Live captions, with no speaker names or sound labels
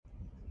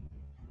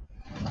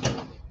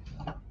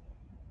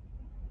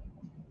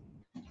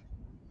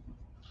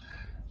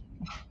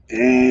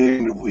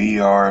And we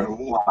are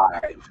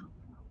live.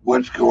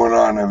 What's going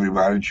on,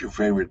 everybody? It's your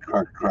favorite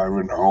truck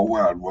driver in the whole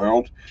wide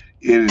world.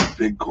 It is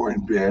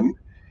Bitcoin Ben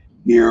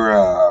here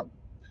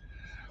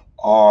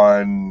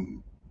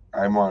on.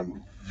 I'm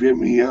on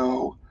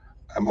Vimeo.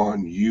 I'm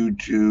on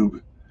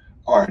YouTube.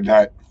 Or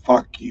not.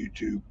 Fuck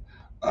YouTube.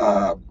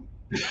 Uh,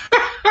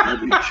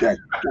 Let me check.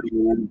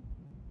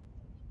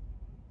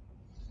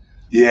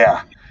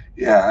 Yeah,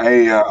 yeah.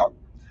 Hey,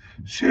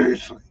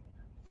 seriously,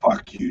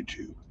 fuck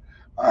YouTube.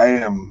 I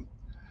am.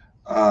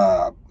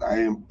 I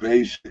am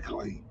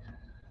basically.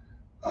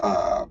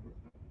 Uh,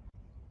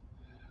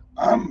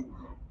 I'm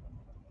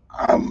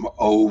I'm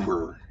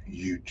over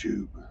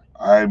YouTube.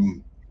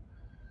 I'm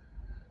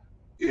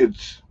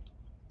it's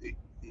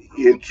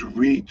it's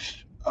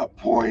reached a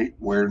point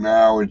where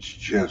now it's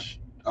just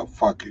a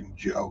fucking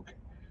joke.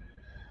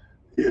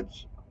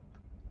 It's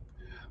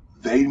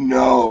they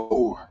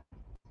know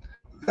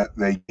that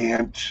they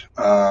can't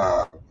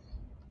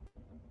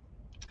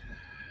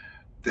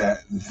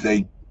that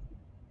they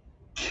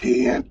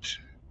can't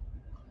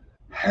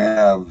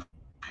have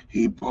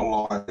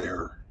people on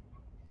there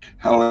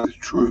telling the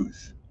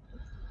truth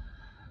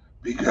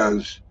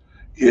because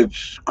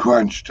it's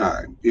crunch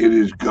time. It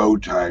is go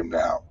time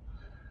now.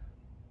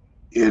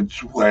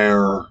 It's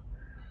where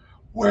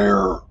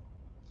we're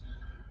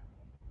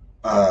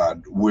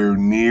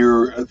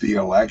near the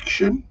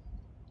election.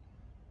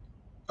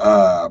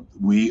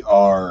 We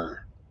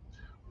are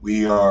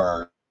we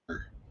are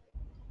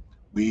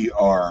we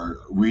are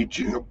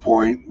reaching a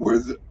point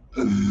where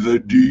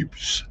the deep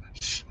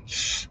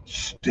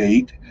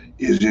state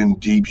is in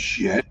deep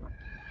shit,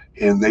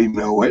 and they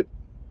know it.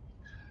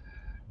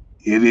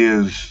 It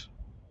is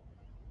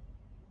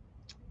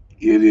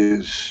it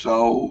is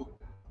so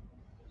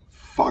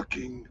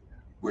fucking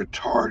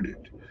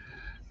retarded,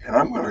 and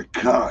I'm gonna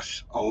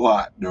cuss a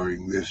lot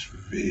during this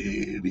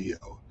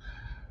video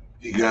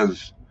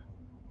because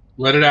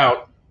Let it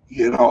out.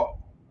 you know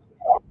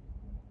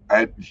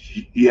I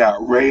yeah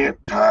rant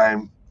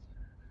time.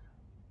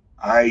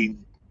 I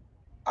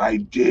I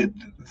did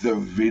the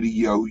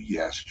video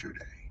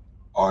yesterday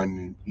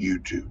on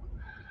YouTube,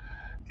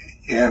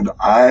 and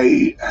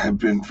I have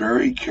been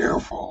very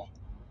careful,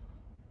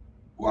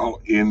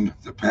 well, in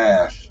the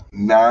past,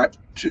 not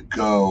to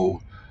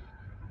go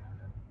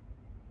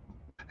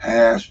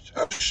past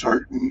a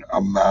certain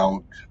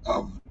amount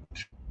of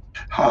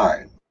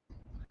time.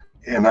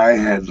 And I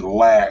had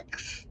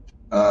laxed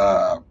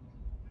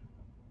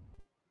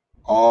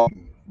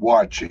on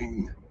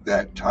watching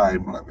that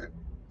time limit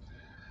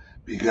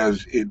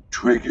because it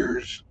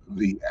triggers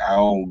the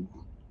algorithm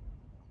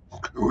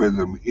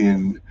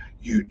in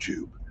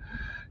YouTube.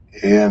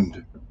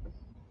 And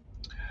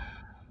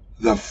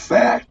the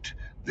fact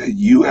that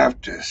you have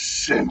to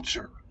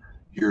censor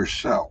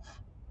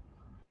yourself,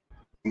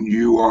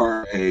 you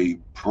are a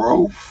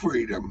pro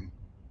freedom,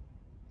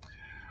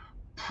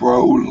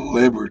 pro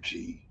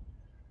liberty,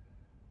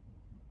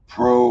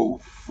 pro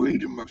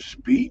freedom of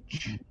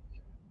speech,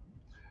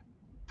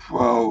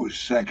 pro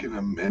Second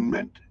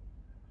Amendment,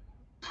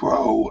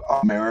 pro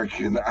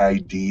American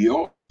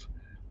ideal,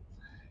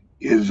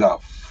 is a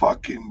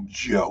fucking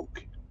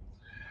joke.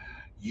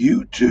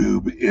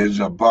 YouTube is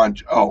a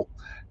bunch. Oh,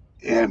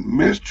 and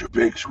Mr.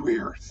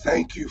 Bixweir,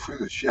 thank you for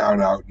the shout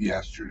out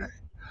yesterday.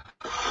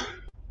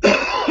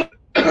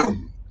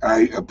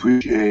 I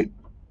appreciate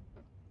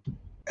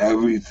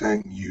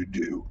everything you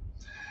do.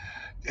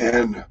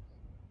 And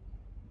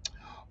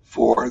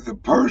for the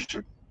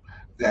person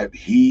that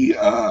he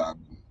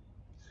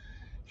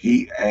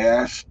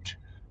asked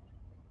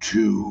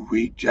to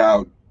reach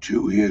out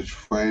to his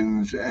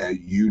friends at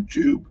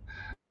YouTube,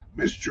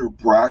 Mr.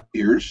 Brock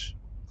Pierce.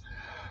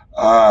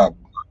 Brock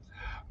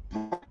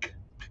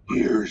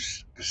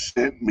Pierce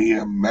sent me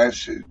a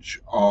message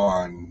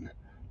on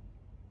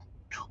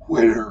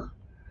Twitter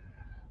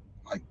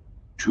like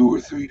 2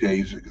 or 3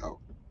 days ago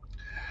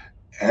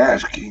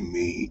asking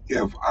me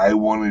if I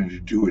wanted to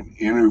do an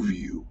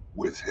interview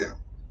with him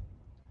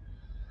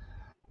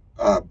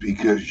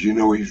because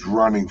he's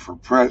running for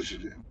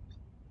president.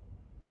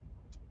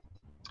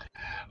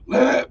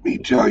 Let me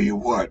tell you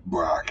what,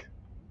 Brock,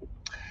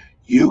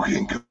 you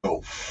can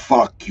go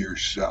fuck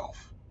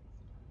yourself,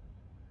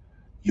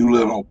 you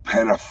little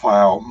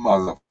pedophile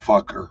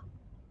motherfucker.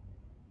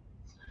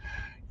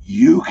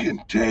 You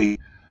can take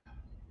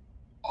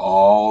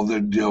all the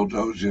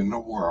dildos in the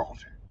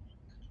world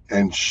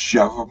and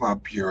shove them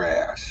up your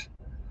ass.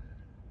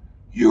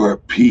 You're a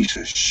piece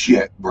of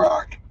shit,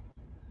 Brock.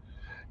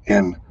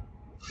 And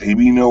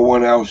maybe no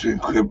one else in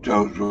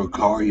cryptos will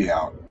call you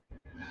out,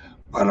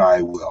 but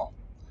I will.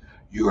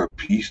 You're a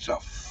piece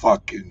of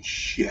fucking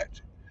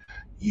shit.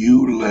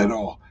 You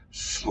little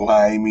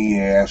slimy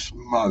ass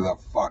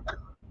motherfucker.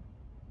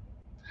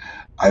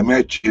 I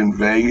met you in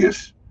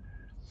Vegas.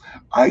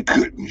 I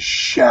couldn't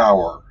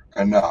shower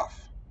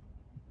enough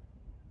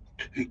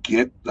to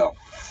get the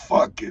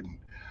fucking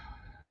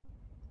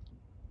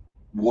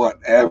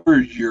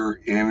whatever your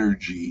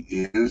energy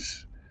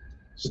is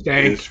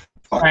Steak.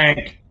 fucking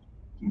Frank.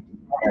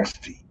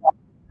 nasty.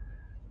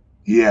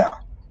 Yeah.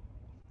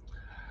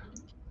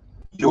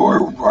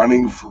 you're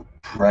running for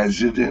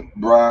president,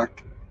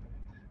 Brock.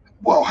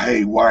 Well,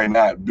 hey, why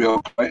not?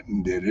 Bill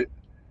Clinton did it,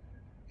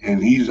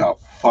 and he's a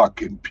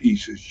fucking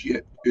piece of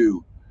shit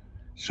too.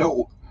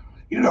 So,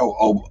 and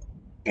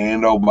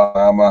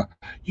Obama,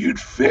 you'd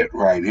fit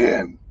right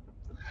in.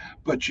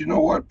 But you know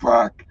what,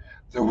 Brock?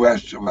 The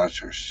rest of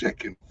us are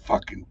sick and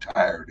fucking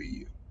tired of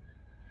you.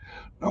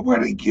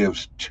 Nobody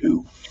gives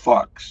two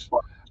fucks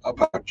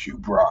about you,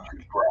 Brock.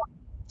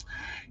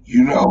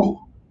 You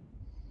know,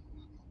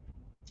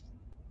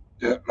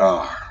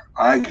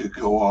 I could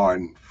go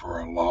on for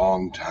a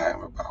long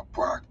time about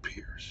Brock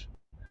Pierce.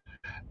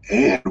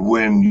 And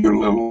when your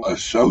little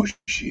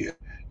associate,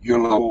 your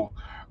little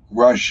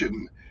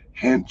Russian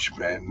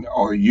henchman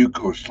or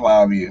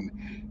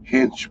Yugoslavian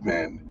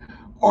henchman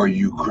or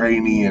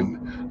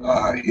Ukrainian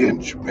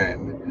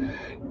henchman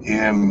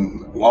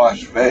in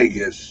Las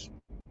Vegas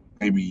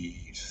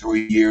maybe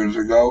 3 years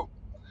ago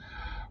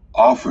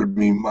offered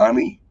me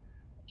money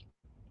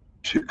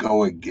to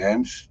go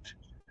against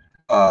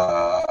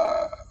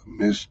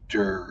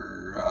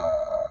Mr.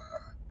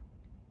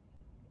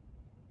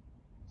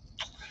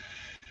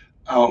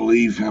 I'll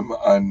leave him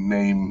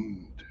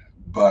unnamed,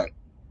 but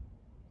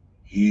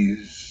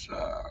he's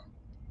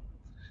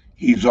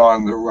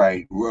on the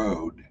right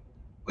road.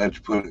 Let's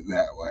put it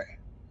that way.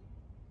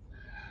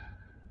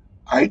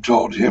 I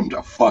told him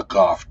to fuck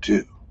off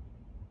too.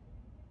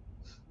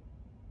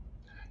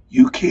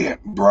 You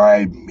can't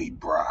bribe me,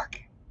 Brock.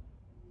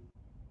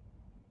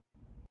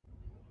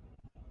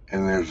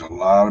 And there's a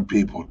lot of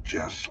people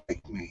just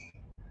like me.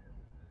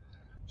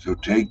 So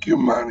take your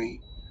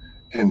money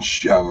and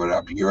shove it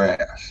up your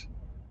ass,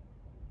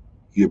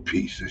 you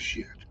piece of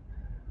shit.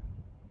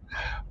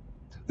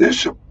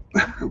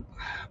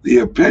 The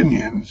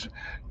opinions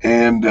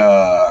and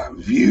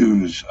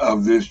views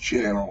of this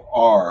channel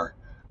are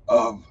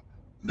of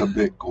the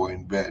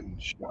Bitcoin Ben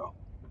Show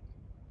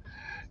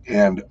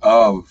and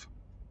of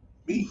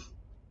me,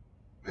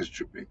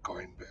 Mr.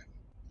 Bitcoin Ben.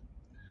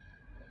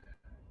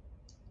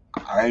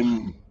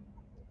 I'm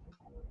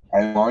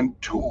on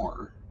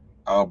tour.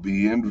 I'll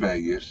be in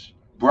Vegas.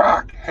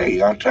 Brock,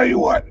 hey, I'll tell you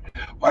what.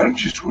 Why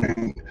don't you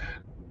swing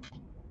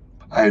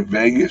by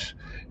Vegas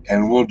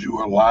and we'll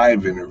do a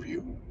live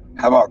interview?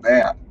 How about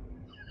that?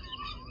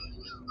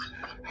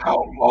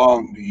 How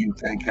long do you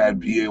think I'd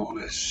be able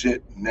to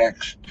sit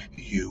next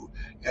to you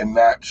and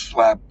not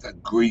slap the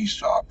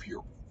grease off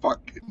your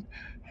fucking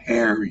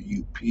hair,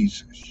 you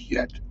piece of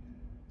shit?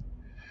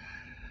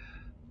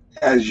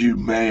 As you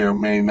may or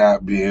may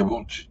not be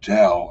able to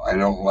tell, I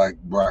don't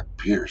like Brock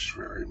Pierce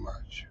very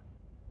much.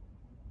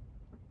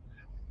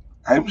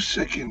 I'm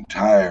sick and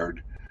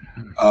tired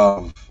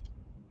of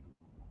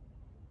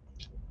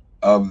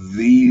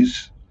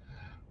these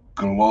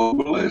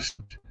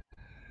globalists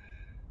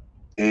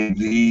and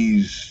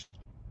these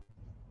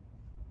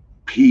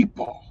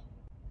people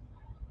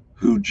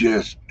who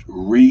just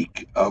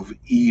reek of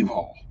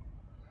evil,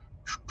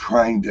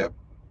 trying to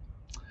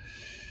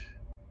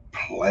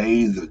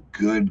play the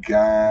good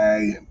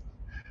guy and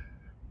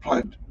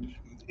play.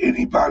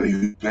 Anybody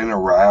who's been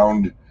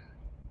around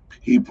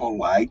people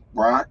like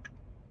Brock,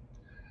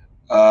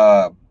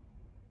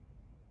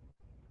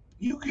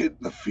 you get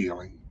the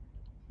feeling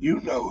you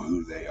know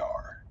who they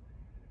are.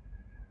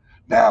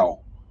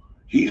 Now,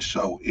 he's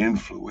so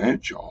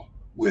influential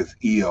with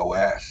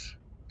EOS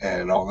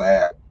and all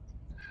that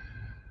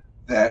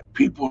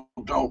people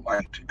don't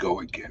like to go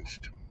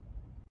against him.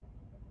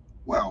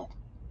 Well,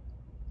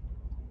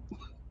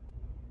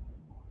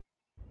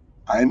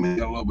 I'm a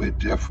little bit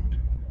different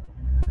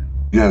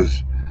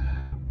because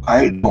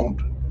I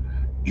don't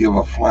give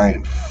a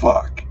flying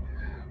fuck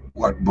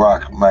what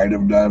Brock might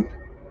have done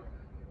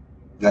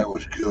that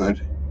was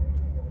good,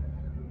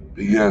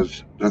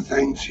 because the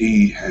things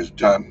he has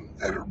done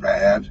that are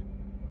bad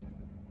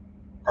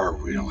are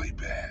really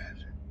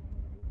bad,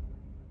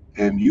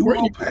 and you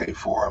will pay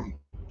for them.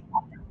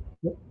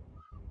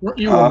 Weren't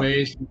you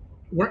amazed?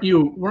 Weren't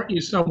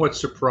you somewhat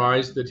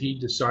surprised that he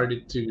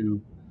decided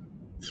to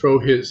throw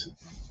his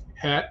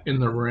hat in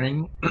the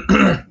ring,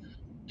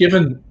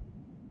 given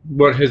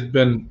what has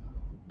been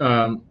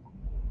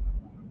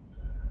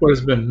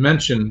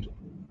mentioned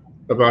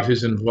about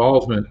his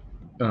involvement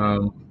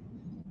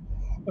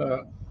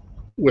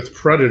with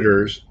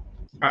predators?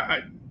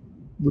 I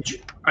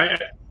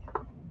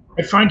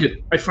find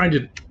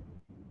it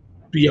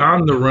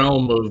beyond the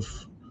realm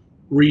of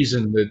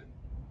reason that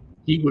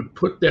he would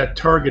put that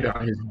target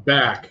on his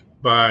back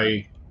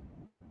by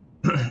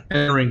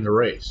entering the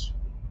race.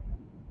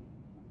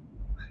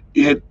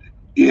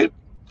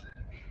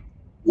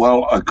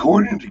 Well,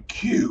 according to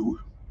Q,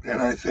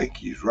 and I think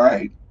he's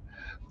right,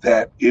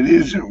 that it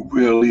isn't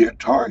really a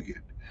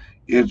target.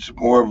 It's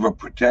more of a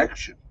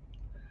protection,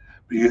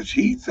 because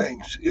he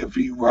thinks if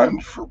he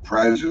runs for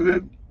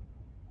president,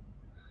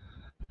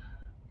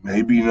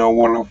 maybe no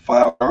one will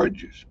file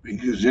charges,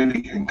 because then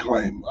he can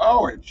claim,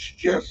 oh, it's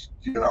just,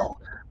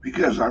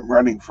 because I'm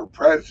running for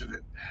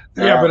president.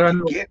 They're out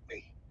to get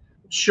me.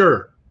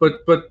 Sure,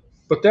 but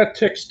that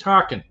tick's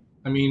talking.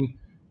 I mean,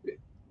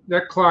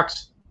 that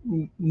clock's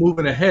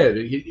moving ahead.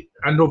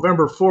 On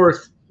November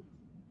 4th,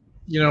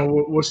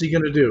 what's he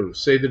going to do?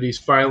 Say that he's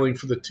filing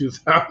for the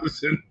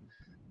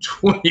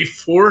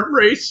 2024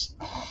 race?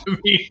 I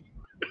mean,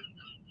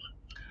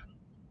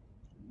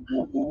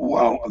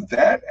 well,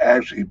 that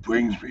actually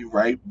brings me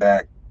right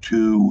back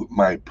to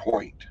my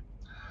point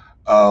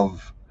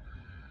of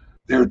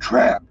they're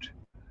trapped.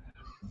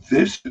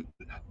 They're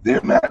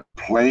not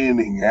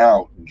planning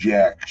out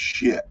jack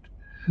shit.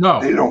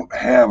 no. They don't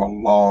have a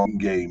long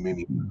game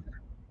anymore.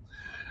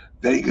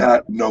 They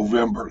got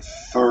November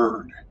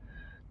 3rd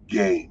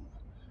game,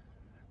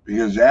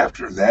 because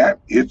after that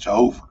it's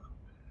over,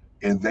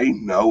 and they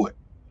know it,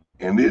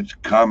 and it's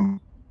coming.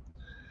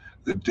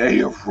 The day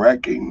of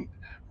reckoning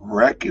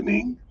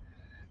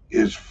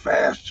is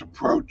fast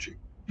approaching.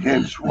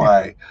 Hence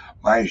why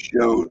my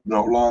show is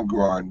no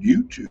longer on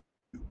YouTube.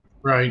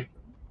 Right.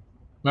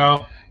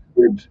 Well,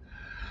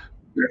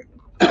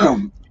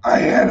 I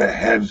had a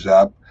heads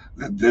up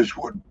that this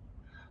would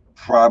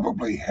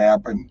probably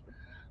happen,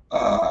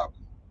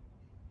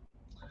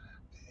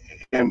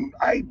 and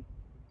I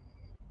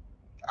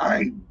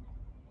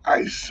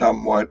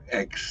somewhat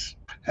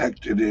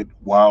expected it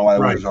while I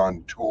was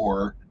on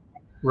tour.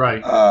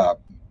 Right.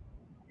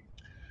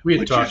 We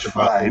had talked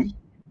about fine. This.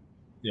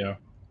 Yeah.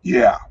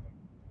 Yeah,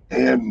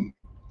 and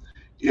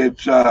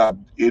it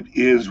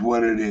is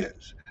what it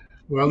is.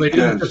 Well, they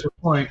didn't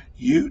disappoint.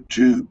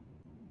 YouTube.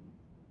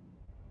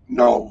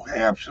 No,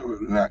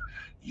 absolutely not.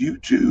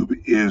 YouTube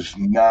is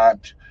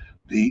not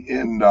the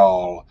end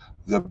all,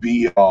 the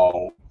be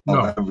all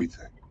of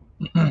everything.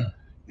 It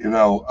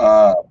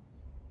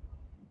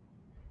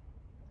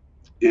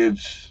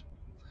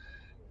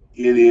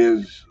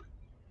is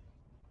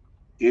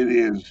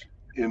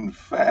in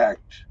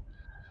fact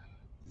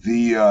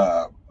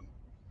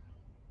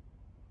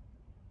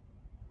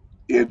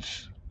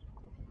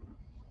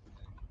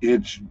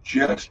it's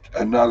just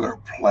another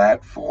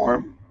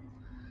platform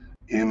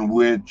in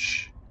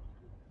which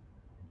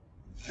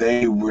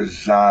they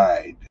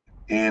reside,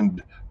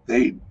 and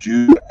they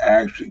do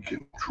actually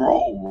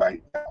control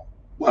right now.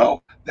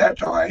 Well,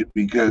 that's all right,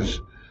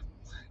 because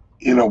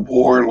in a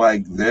war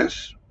like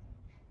this,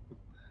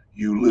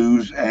 you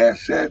lose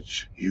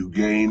assets, you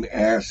gain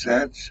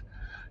assets,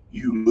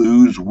 you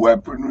lose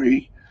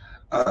weaponry,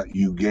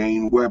 you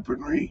gain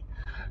weaponry,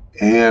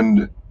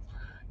 and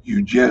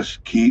you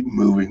just keep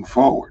moving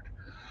forward.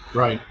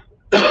 Right.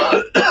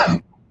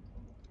 The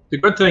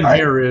good thing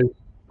here is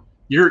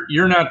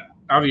you're not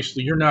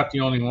the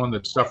only one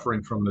that's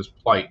suffering from this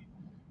plight.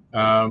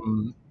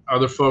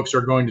 Other folks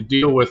are going to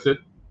deal with it,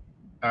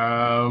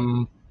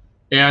 and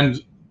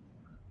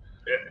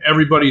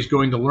everybody's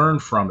going to learn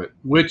from it,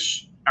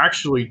 which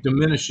actually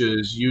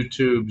diminishes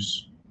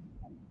YouTube's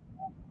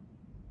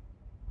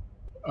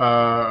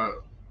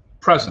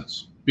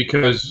presence,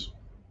 because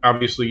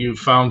obviously you've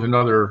found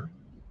another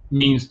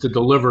means to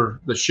deliver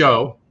the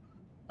show.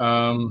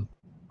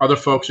 Other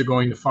folks are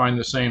going to find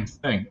the same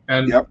thing,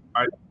 and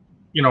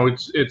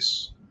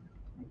it's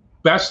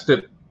best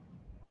that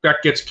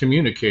gets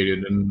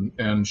communicated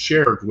and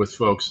shared with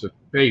folks that,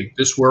 hey,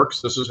 this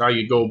works. This is how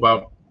you go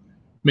about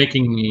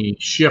making the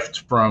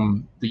shift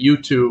from the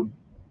YouTube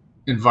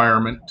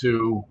environment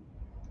to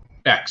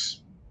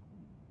X.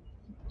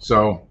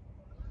 So,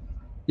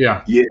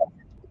 yeah.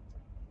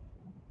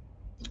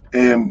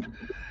 And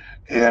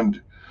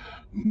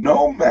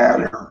no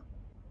matter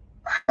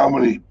how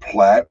many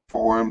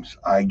platforms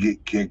I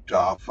get kicked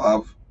off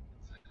of,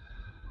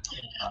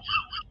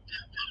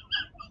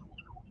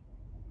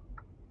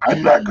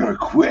 I'm not going to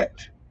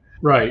quit.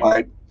 Right.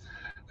 Like,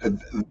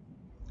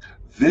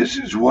 this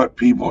is what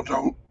people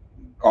don't,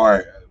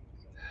 or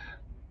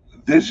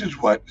this is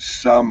what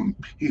some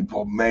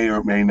people may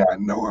or may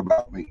not know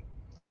about me.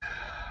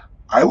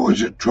 I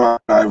was a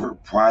truck driver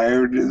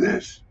prior to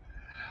this.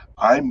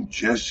 I'm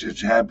just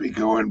as happy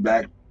going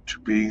back to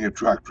being a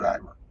truck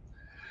driver.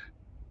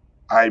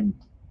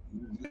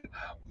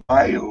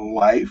 My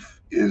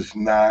life is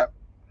not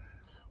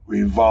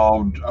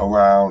revolved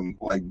around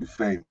like the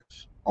famous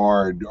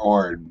or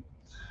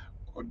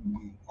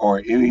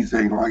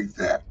anything like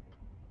that.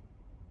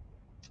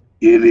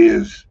 It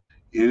is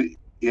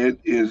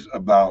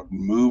about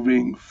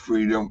moving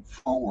freedom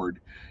forward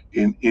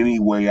in any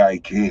way I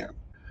can.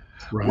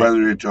 Right.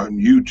 Whether it's on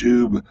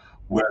YouTube,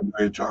 whether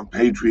it's on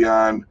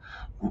Patreon,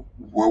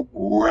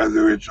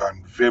 whether it's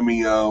on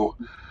Vimeo,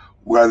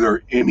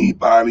 whether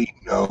anybody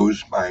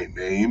knows my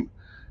name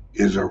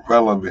is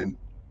irrelevant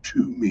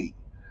to me.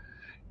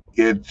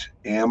 It's,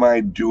 am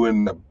I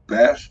doing the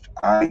best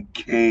I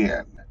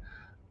can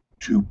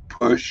to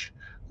push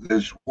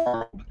this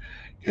world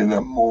in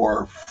a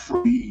more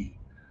free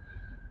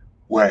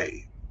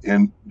way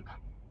and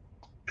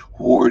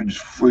towards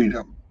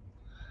freedom?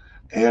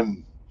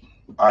 And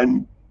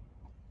I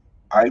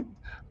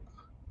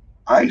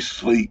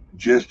sleep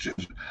just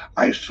as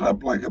I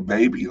slept like a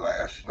baby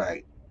last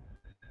night,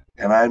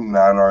 and I'm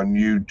not on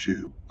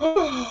YouTube.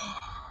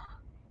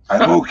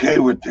 I'm okay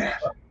with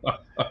that.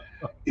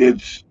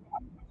 It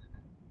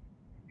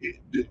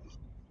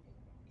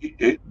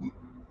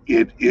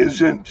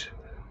isn't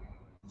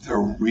the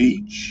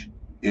reach,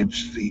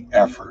 it's the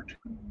effort.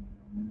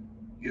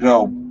 You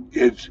know,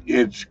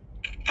 it's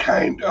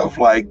kind of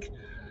like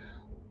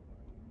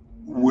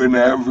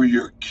whenever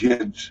your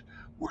kids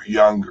were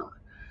younger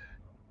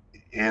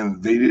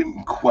and they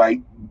didn't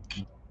quite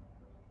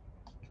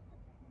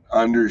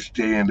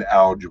understand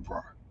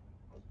algebra,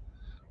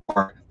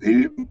 or they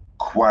didn't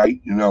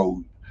quite,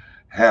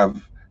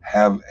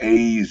 have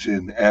A's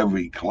in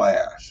every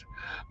class,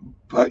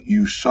 but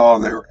you saw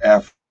their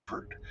effort.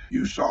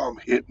 You saw them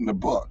hitting the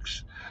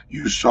books.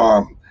 You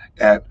saw them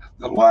at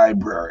the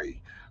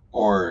library,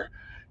 or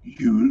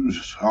you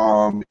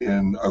saw them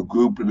in a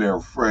group of their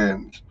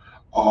friends,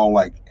 all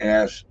like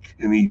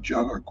asking each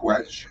other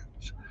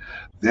questions.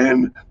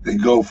 Then they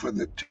go for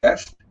the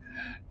test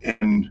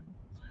and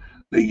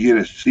they get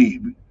a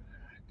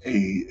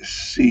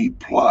C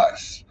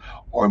plus,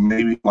 or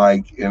maybe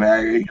like an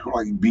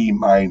like B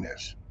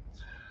minus.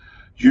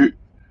 You're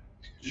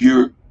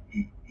you're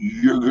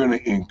you're going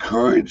to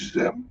encourage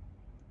them,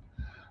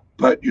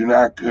 but you're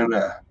not going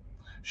to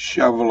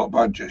shovel a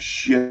bunch of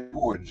shit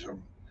towards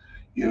them,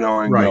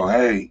 and Right. go,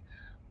 hey,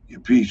 you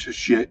piece of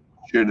shit,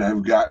 should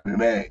have gotten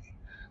an A.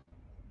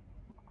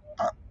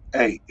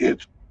 Hey,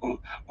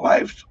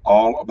 life's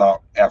all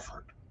about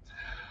effort.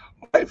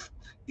 Life,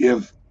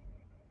 if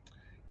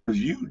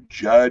you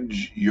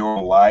judge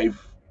your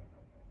life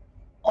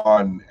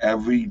on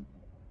every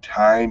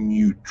time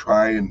you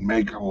try and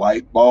make a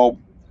light bulb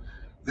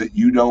that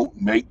you don't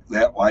make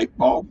that light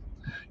bulb,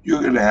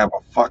 you're going to have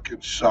a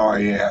fucking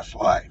sorry ass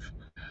life.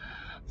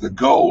 The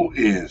goal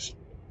is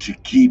to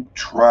keep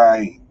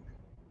trying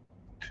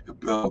to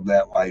build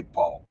that light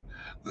bulb.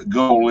 The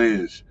goal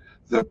is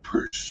the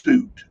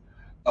pursuit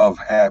of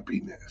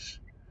happiness.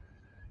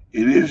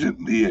 It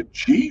isn't the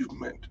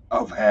achievement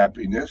of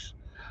happiness.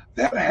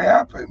 That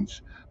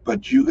happens,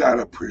 but you got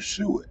to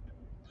pursue it.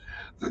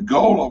 The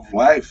goal of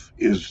life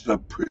is the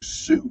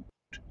pursuit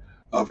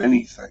of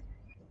anything,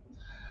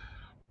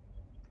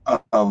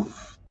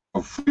 of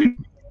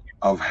freedom,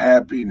 of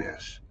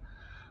happiness,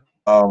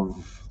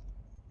 of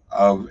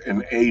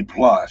an A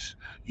plus.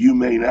 You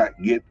may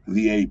not get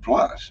the A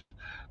plus,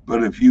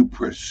 but if you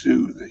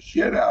pursue the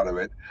shit out of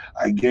it,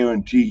 I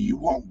guarantee you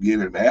won't get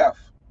an F.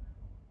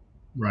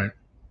 Right.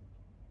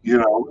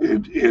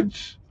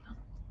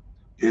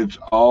 It's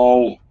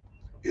all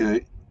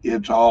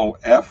it's all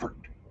effort,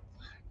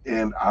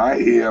 and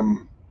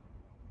I'm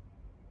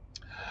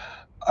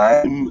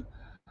I'm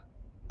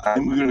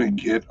gonna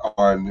get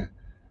on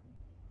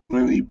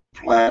many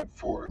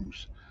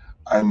platforms.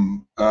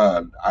 I'm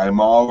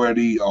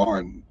already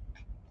on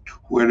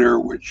Twitter,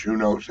 which who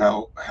knows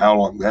how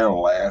long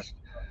that'll last.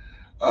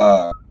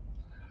 Uh,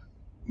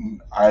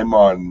 I'm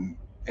on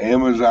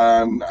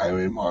Amazon.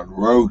 I'm on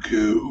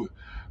Roku.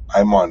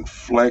 I'm on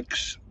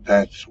Flicks.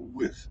 That's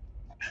with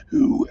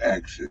two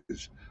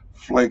X's.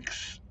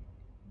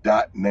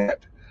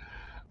 Flicks.net.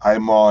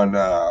 I'm on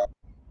uh,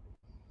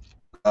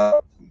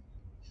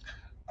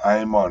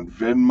 I'm on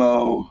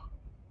Venmo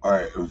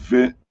or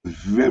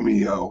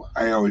Vimeo.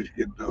 I always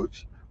get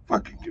those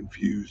fucking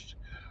confused.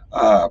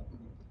 Uh,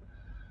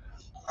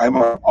 I'm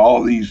on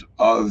all these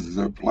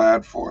other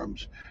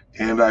platforms,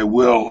 and I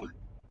will,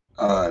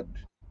 uh,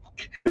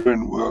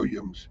 Kevin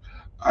Williams,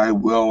 I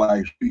will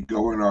actually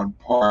go in on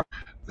Park.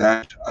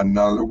 That's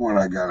another one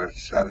I got to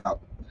set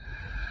up.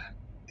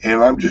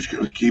 And I'm just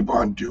going to keep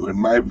on doing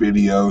my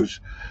videos.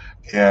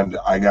 And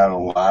I got a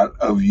lot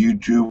of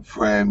YouTube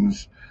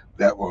friends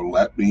that will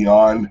let me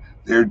on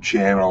their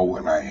channel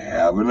when I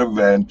have an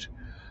event.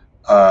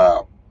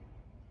 Uh,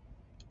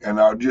 and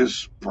I'll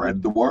just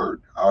spread the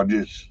word. I'll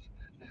just,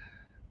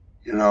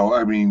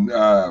 I mean,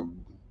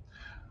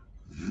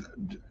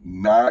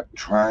 not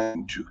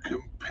trying to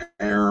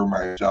compare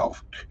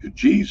myself to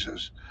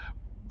Jesus,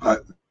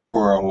 but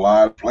for a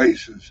lot of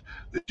places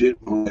that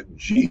didn't let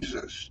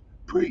Jesus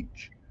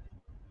preach.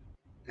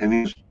 And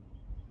he's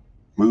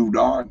moved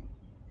on.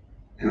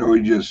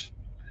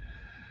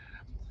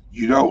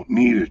 You don't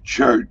need a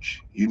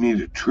church, you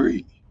need a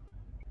tree.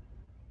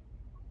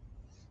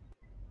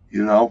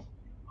 You know,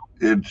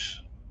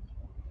 it's,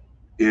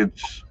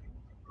 it's,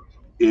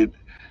 it,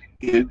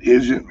 it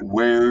isn't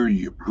where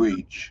you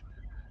preach,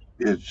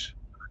 it's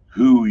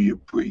who you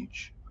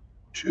preach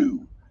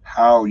to,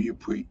 how you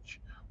preach,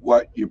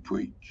 what you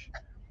preach.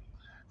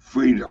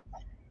 Freedom,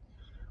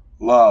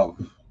 love,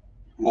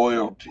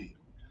 loyalty,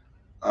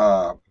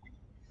 uh,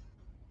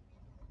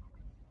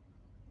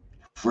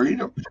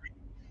 freedom,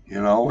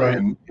 Right.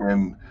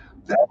 and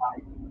that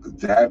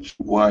that's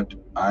what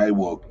I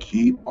will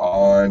keep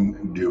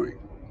on doing.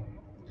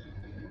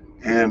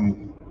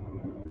 And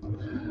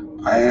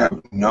I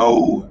have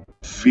no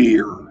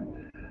fear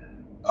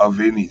of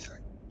anything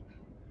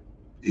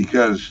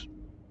because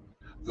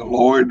the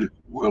Lord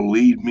will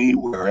lead me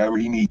wherever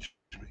He needs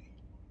me,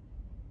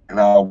 and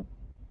I'll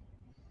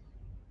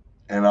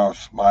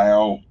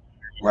smile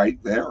right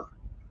there,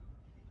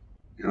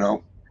 you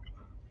know,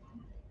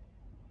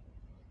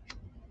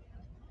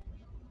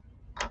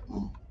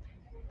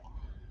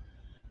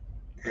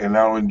 and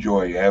I'll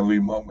enjoy every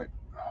moment.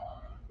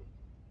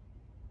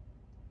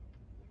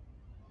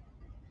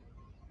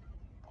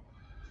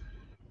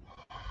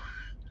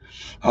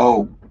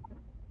 Oh,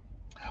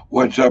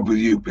 what's up with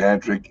you,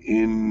 Patrick?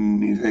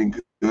 Anything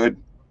good?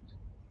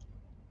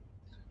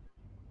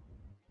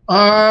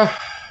 Uh,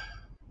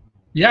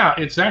 yeah,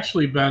 it's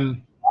actually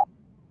been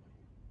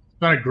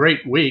a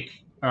great week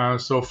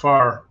so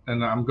far,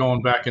 and I'm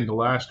going back into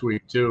last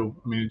week too.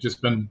 I mean, it's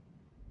just been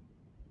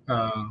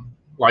uh,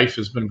 life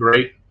has been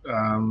great.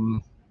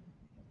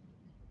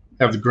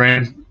 Have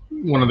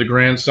one of the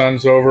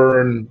grandsons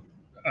over and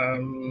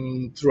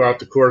throughout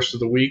the course of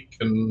the week,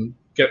 and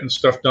getting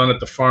stuff done at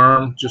the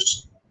farm,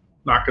 just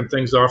knocking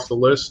things off the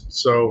list.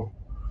 So,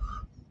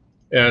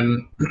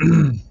 and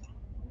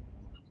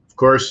of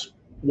course,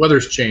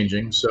 weather's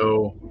changing,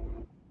 so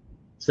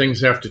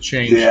things have to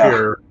change Yeah,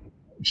 here.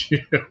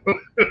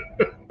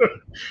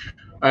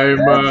 I'm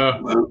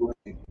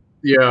absolutely.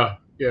 yeah.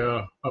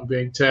 I'm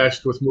being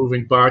tasked with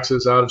moving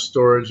boxes out of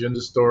storage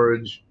into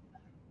storage.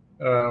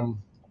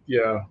 Um,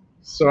 yeah,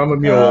 so I'm a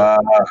mule. Uh,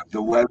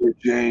 the weather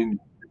change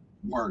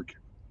work.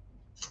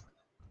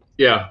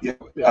 Yeah, Yeah,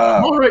 yeah.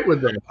 I'm all right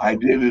with that. I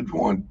didn't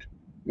want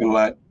to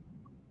let.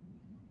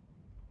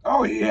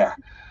 Oh yeah,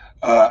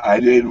 I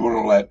did want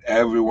to let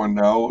everyone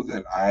know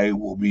that I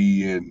will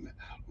be in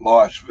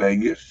Las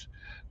Vegas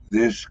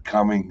this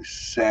coming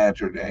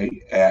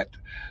Saturday at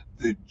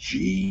the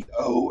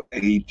GOAT,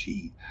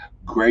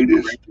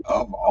 greatest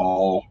of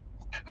all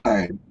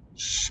time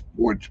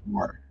sports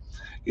bar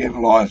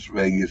in Las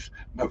Vegas,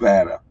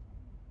 Nevada,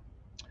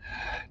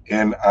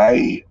 and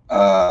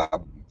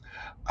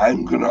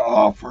I'm going to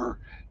offer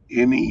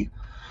any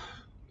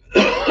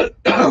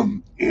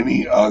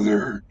any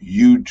other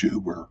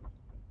YouTuber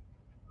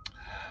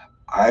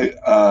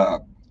I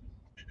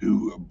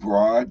to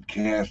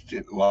broadcast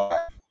it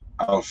live.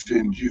 I'll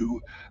send you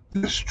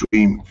the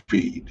stream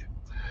feed,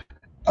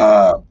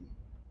 uh,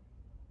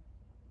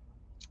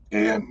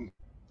 and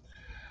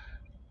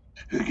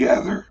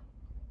together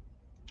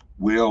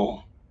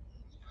we'll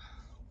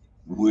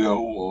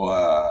we'll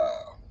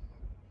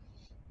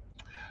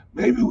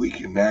maybe we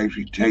can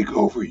actually take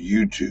over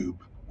YouTube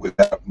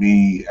without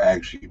me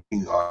actually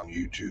being on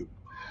YouTube.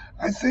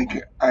 I think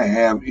I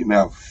have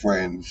enough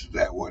friends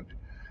that would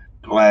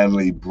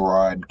gladly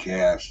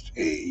broadcast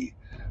a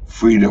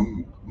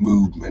freedom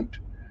movement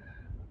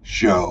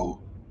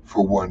show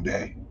for one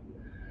day.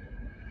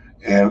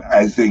 And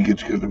I think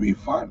it's going to be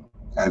fun.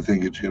 I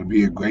think it's going to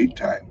be a great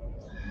time.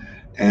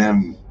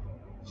 And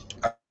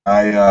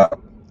I,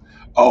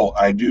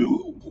 I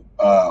do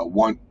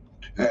want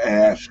to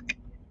ask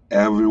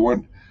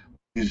everyone,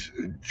 please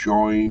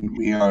join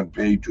me on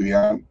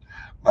Patreon.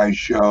 My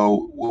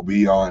show will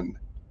be on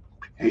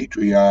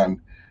Patreon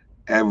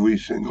every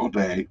single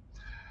day.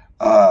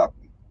 Uh,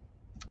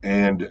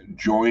 and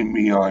join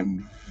me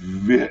on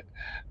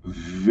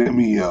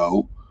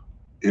Vimeo.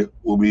 It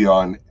will be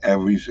on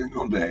every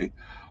single day.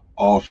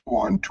 Also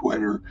on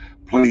Twitter.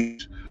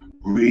 Please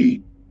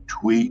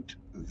retweet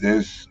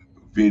this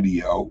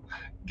video,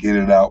 get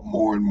it out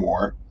more and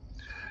more.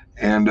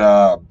 And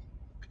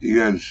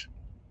because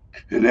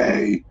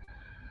today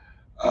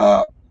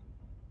uh,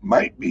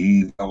 might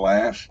be the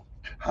last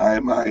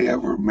time I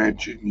ever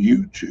mention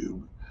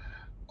YouTube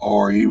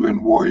or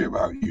even worry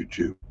about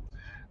YouTube.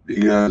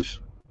 Because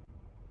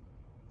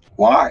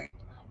why?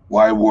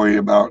 Why worry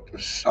about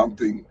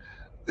something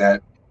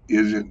that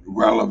isn't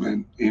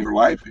relevant in your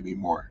life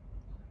anymore?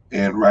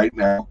 And right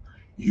now,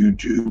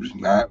 YouTube's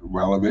not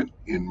relevant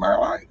in my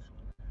life.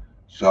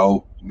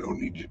 So, no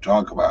need to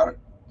talk about it.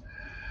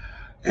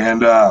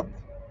 And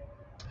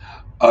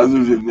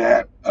other than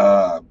that,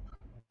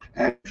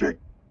 Patrick,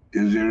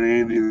 is there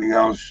anything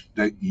else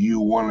that you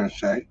want to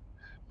say?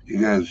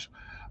 Because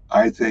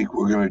I think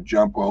we're going to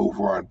jump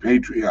over on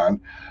Patreon,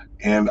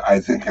 and I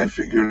think I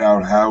figured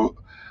out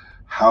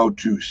how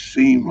to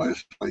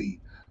seamlessly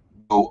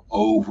go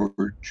over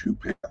to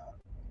Patreon.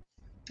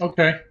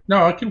 Okay.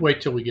 No, I can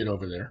wait till we get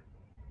over there.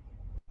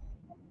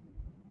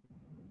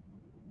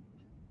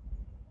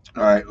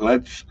 All right,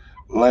 let's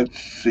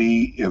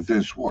see if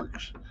this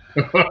works.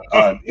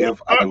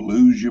 If I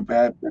lose you,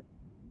 Patrick,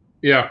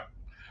 Yeah,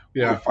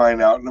 we'll yeah.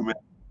 find out in a minute.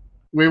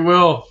 We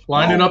will.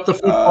 Lining Oh, up the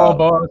football,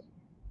 boss.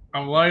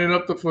 I'm lining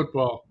up the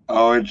football.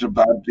 oh, it's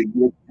about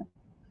to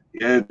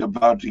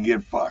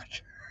get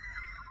fucked.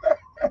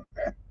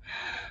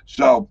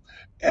 So,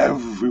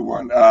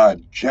 everyone,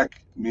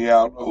 check me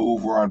out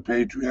over on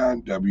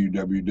Patreon,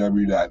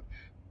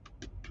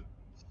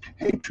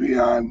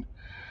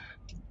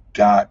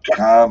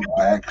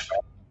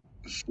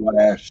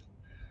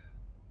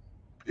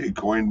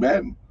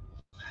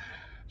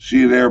 See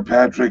you there,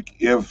 Patrick.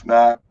 If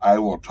not, I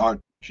will talk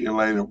to you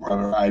later,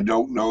 brother. I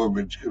don't know if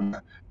it's going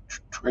to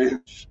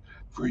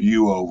transfer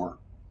you over.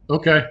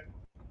 Okay.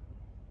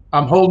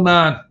 I'm holding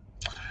on.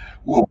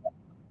 Well,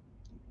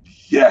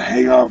 yeah,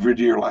 hang on for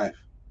dear life.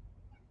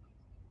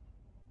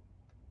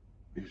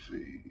 Let me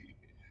see.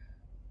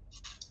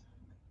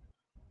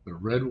 The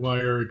red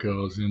wire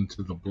goes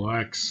into the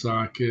black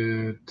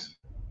socket.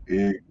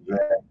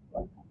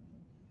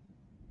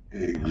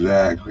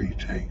 Exactly.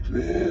 Take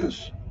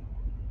this,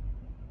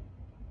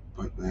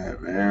 put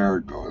that there,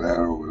 go that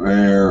over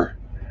there.